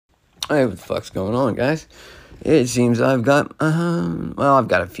Hey, what the fuck's going on, guys? It seems I've got, I've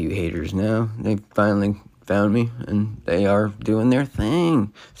got a few haters now. They finally found me, and they are doing their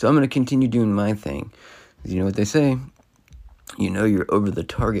thing. So I'm going to continue doing my thing. You know what they say? You know you're over the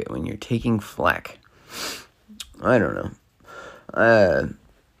target when you're taking flack. I don't know.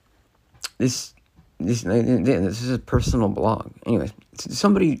 This is a personal blog. Anyway,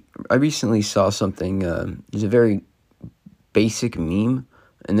 I recently saw something, it's a very basic meme.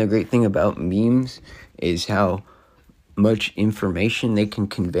 And the great thing about memes is how much information they can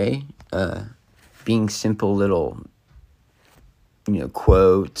convey, being simple little,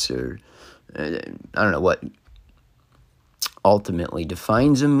 quotes or, I don't know what ultimately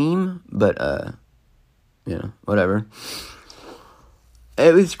defines a meme, but, whatever.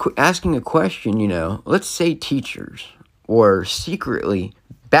 It was asking a question, let's say teachers were secretly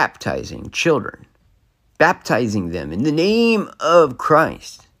baptizing children. Baptizing them in the name of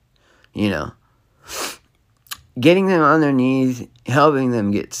Christ, getting them on their knees, helping them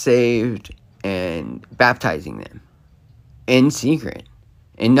get saved, and baptizing them in secret,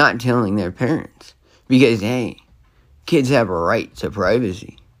 and not telling their parents. Because, hey, kids have a right to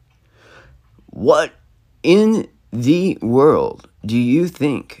privacy. What in the world do you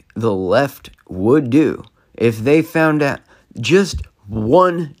think the left would do if they found out just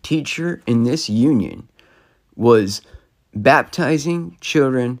one teacher in this union was baptizing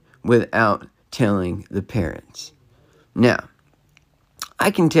children without telling the parents? Now, I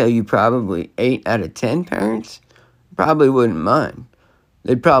can tell you probably 8 out of 10 parents probably wouldn't mind.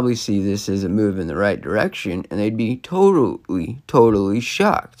 They'd probably see this as a move in the right direction, and they'd be totally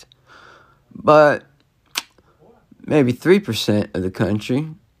shocked. But maybe 3% of the country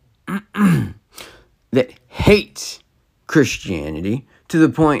that hates Christianity to the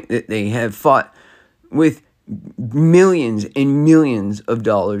point that they have fought with millions and millions of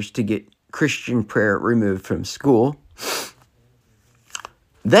dollars to get Christian prayer removed from school,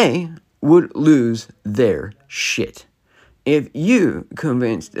 they would lose their shit. If you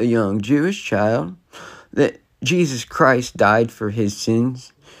convinced a young Jewish child that Jesus Christ died for his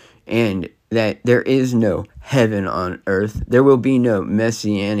sins and that there is no heaven on earth, there will be no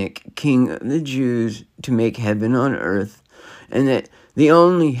messianic king of the Jews to make heaven on earth, and that the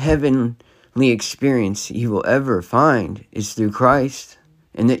only heavenly experience he will ever find is through Christ,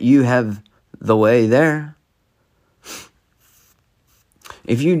 and that you have the way there.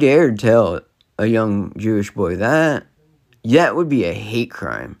 If you dared tell a young Jewish boy that would be a hate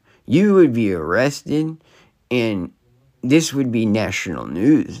crime. You would be arrested, and this would be national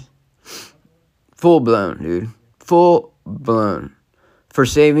news. Full blown, dude. Full blown. For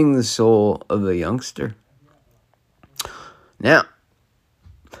saving the soul of a youngster. Now,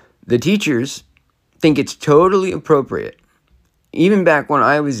 the teachers think it's totally appropriate, even back when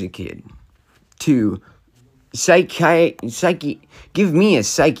I was a kid, to give me a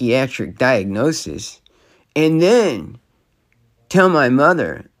psychiatric diagnosis and then tell my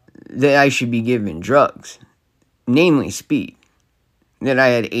mother that I should be given drugs, namely speed, that I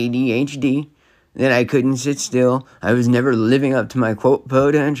had ADHD, that I couldn't sit still, I was never living up to my quote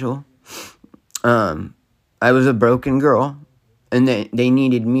potential, I was a broken girl, and they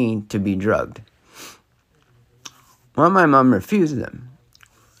needed me to be drugged. Well, my mom refused them.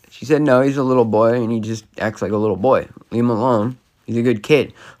 She said, no, he's a little boy, and he just acts like a little boy. Leave him alone. He's a good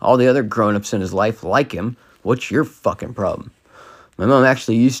kid. All the other grown-ups in his life like him. What's your fucking problem? My mom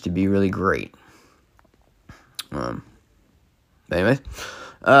actually used to be really great. But anyways,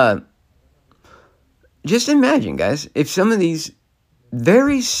 just imagine, guys, if some of these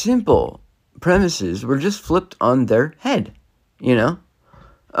very simple premises were just flipped on their head, take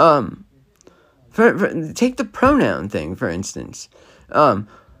the pronoun thing, for instance.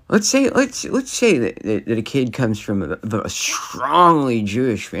 Let's say that a kid comes from a strongly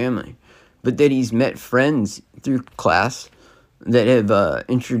Jewish family, but that he's met friends through class that have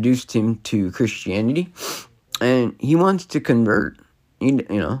introduced him to Christianity, and he wants to convert.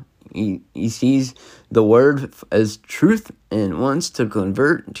 He sees the word as truth and wants to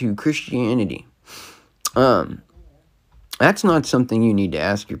convert to Christianity. That's not something you need to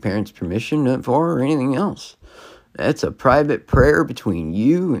ask your parents' permission for or anything else. That's a private prayer between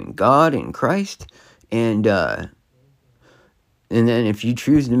you and God and Christ, and then if you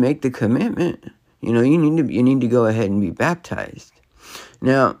choose to make the commitment, you need to go ahead and be baptized.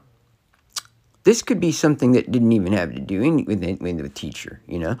 Now, this could be something that didn't even have to do with the teacher,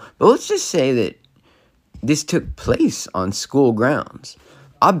 But let's just say that this took place on school grounds.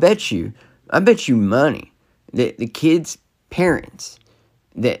 I bet you money that the kids' parents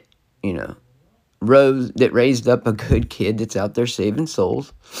that raised up a good kid that's out there saving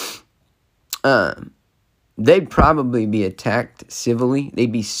souls they'd probably be attacked civilly.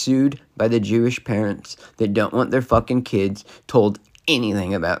 They'd be sued by the Jewish parents that don't want their fucking kids told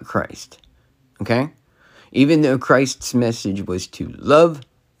anything about Christ. Okay? Even though Christ's message was to love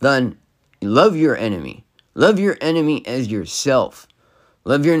your enemy. Love your enemy as yourself.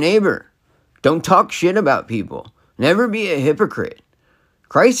 Love your neighbor. Don't talk shit about people. Never be a hypocrite.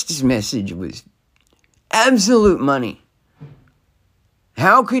 Christ's message was absolute money.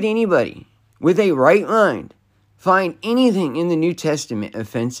 How could anybody with a right mind find anything in the New Testament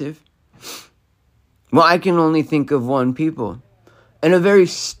offensive? Well, I can only think of one people, and a very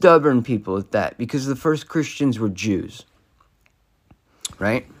stubborn people at that, because the first Christians were Jews.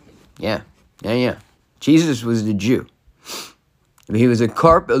 Right? Yeah. Jesus was a Jew. He was a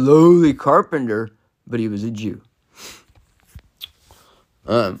lowly carpenter, but he was a Jew.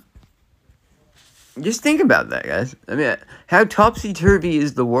 Just think about that, guys. I mean, how topsy-turvy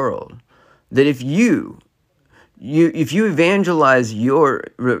is the world that if you evangelize your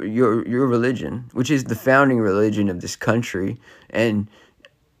religion, which is the founding religion of this country, and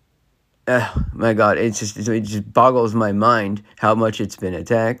my God, it just boggles my mind how much it's been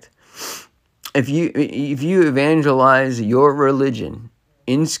attacked. If you evangelize your religion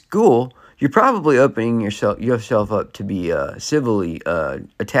in school, you're probably opening yourself up to be civilly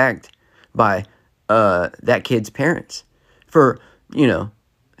attacked by that kid's parents for,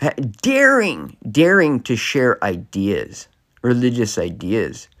 daring to share ideas, religious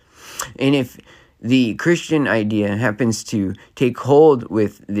ideas. And if the Christian idea happens to take hold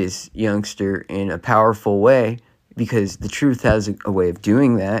with this youngster in a powerful way, because the truth has a way of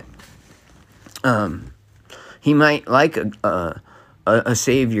doing that, he might like a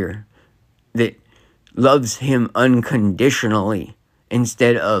savior that loves him unconditionally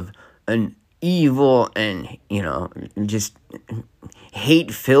instead of an evil and, just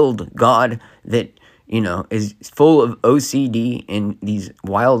hate-filled God that, is full of OCD and these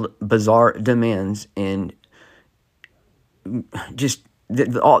wild, bizarre demands and just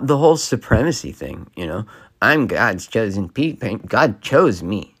the whole supremacy thing, I'm God's chosen people. God chose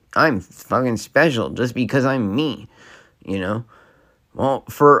me. I'm fucking special just because I'm me, Well,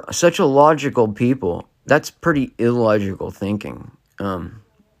 for such a logical people, that's pretty illogical thinking.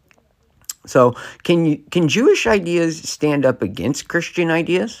 So can Jewish ideas stand up against Christian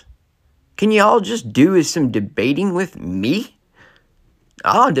ideas? Can y'all just do some debating with me?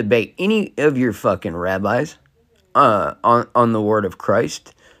 I'll debate any of your fucking rabbis on the word of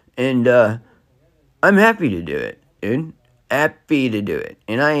Christ, and I'm happy to do it, dude. Happy to do it.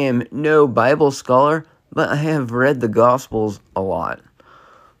 And I am no Bible scholar, but I have read the Gospels a lot.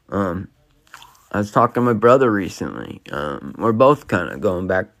 I was talking to my brother recently. We're both kind of going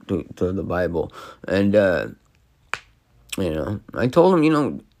back to the Bible. And, I told him,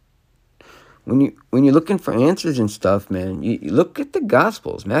 when you're looking for answers and stuff, man, you look at the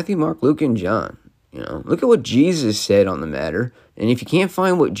Gospels, Matthew, Mark, Luke, and John. Look at what Jesus said on the matter. And if you can't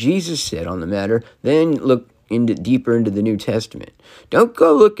find what Jesus said on the matter, then look deeper into the New Testament. Don't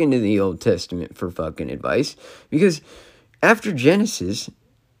go look into the Old Testament for fucking advice, because after Genesis,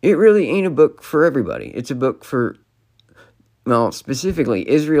 it really ain't a book for everybody. It's a book for, specifically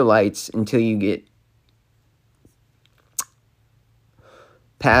Israelites until you get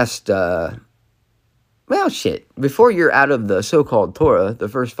past, before you're out of the so-called Torah, the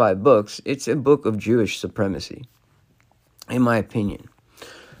first 5 books, it's a book of Jewish supremacy, in my opinion.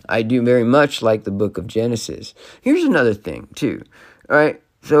 I do very much like the book of Genesis. Here's another thing, too. All right?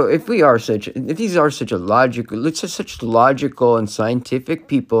 So if these are such logical and scientific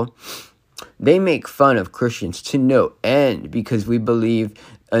people, they make fun of Christians to no end, because we believe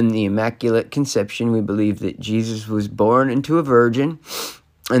in the Immaculate Conception. We believe that Jesus was born into a virgin,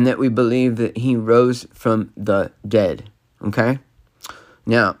 and that we believe that he rose from the dead. Okay?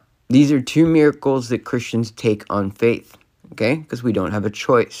 Now, these are 2 miracles that Christians take on faith. Okay? Because we don't have a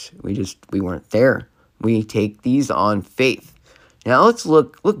choice. We weren't there. We take these on faith. Now let's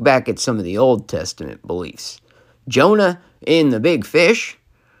look back at some of the Old Testament beliefs. Jonah in the big fish.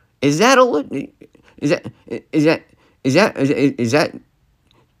 Is that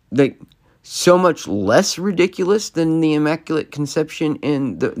like so much less ridiculous than the Immaculate Conception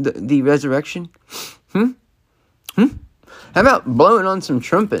and the resurrection? How about blowing on some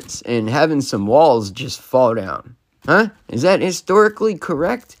trumpets and having some walls just fall down? Huh? Is that historically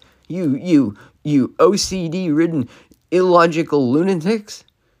correct? You OCD-ridden, illogical lunatics?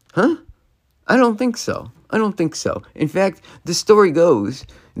 Huh? I don't think so. In fact, the story goes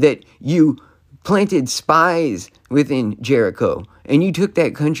that you planted spies within Jericho, and you took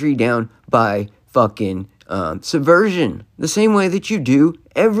that country down by fucking Subversion, the same way that you do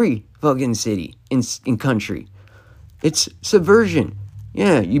every fucking city in country. It's subversion.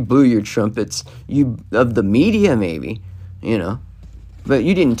 Yeah, you blew your trumpets, of the media maybe, but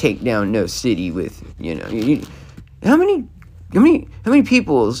you didn't take down no city with, how many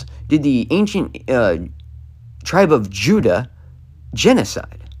peoples did the ancient tribe of Judah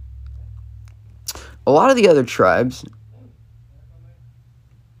genocide? A lot of the other tribes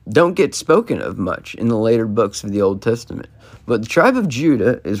don't get spoken of much in the later books of the Old Testament. But the tribe of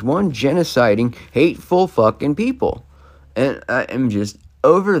Judah is one genociding, hateful fucking people. And I am just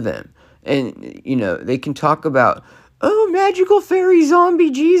over them. And, they can talk about, magical fairy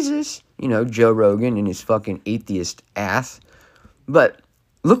zombie Jesus. Joe Rogan and his fucking atheist ass. But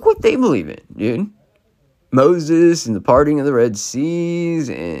look what they believe in, dude. Moses and the parting of the Red Seas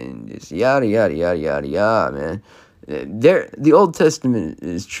and just yada, yada, yada, yada, yada, man. The Old Testament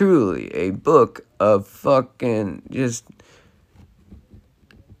is truly a book of fucking just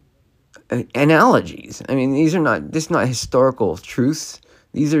analogies. I mean, this is not historical truths.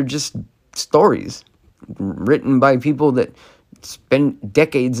 These are just stories written by people that spend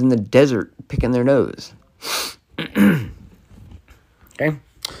decades in the desert picking their nose. Okay?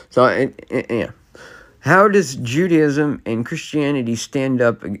 So, yeah. How does Judaism and Christianity stand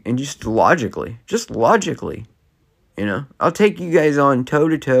up and just logically, I'll take you guys on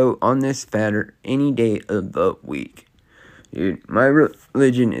toe-to-toe on this matter any day of the week. Dude, my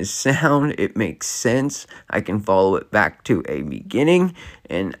religion is sound. It makes sense. I can follow it back to a beginning,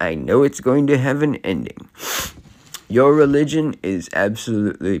 and I know it's going to have an ending. Your religion is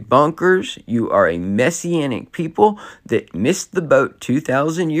absolutely bonkers. You are a messianic people that missed the boat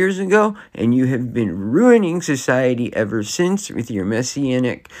 2,000 years ago, and you have been ruining society ever since with your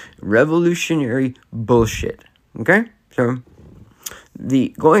messianic revolutionary bullshit. Okay? So,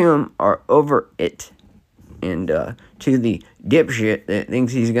 the Goyim are over it. And to the dipshit that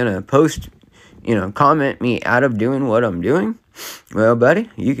thinks he's going to comment me out of doing what I'm doing, well, buddy,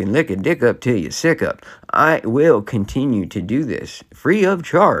 you can lick a dick up till you sick up. I will continue to do this free of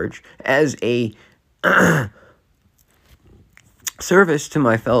charge as a service to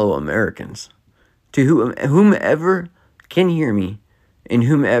my fellow Americans, to whomever can hear me and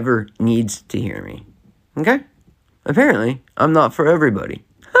whomever needs to hear me. Okay? Apparently, I'm not for everybody.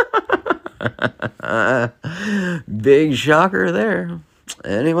 Big shocker there.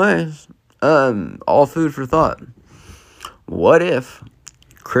 Anyways, all food for thought. What if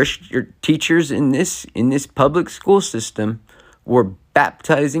Christian teachers in this public school system were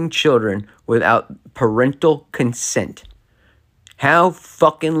baptizing children without parental consent? How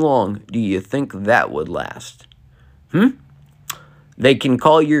fucking long do you think that would last? They can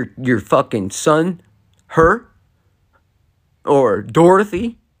call your fucking son her or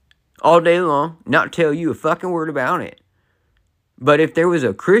Dorothy all day long, not tell you a fucking word about it. But if there was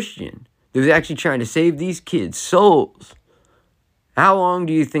a Christian that was actually trying to save these kids' souls, how long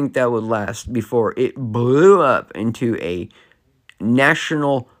do you think that would last before it blew up into a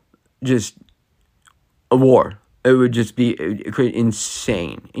national, just a war? It would just be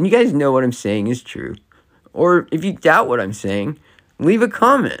insane. And you guys know what I'm saying is true. Or if you doubt what I'm saying, leave a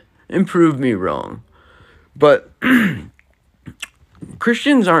comment and prove me wrong. But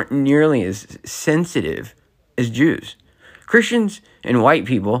Christians aren't nearly as sensitive as Jews. Christians and white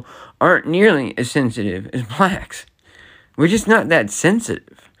people aren't nearly as sensitive as blacks. We're just not that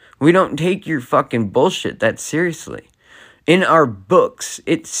sensitive. We don't take your fucking bullshit that seriously. In our books,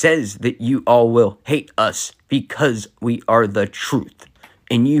 it says that you all will hate us because we are the truth.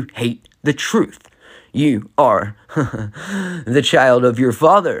 And you hate the truth. You are the child of your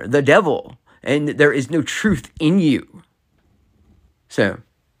father, the devil. And there is no truth in you. So,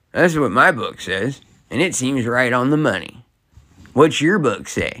 that's what my book says. And it seems right on the money. What's your book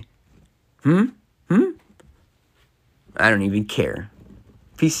say? I don't even care.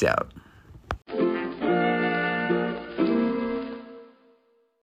 Peace out.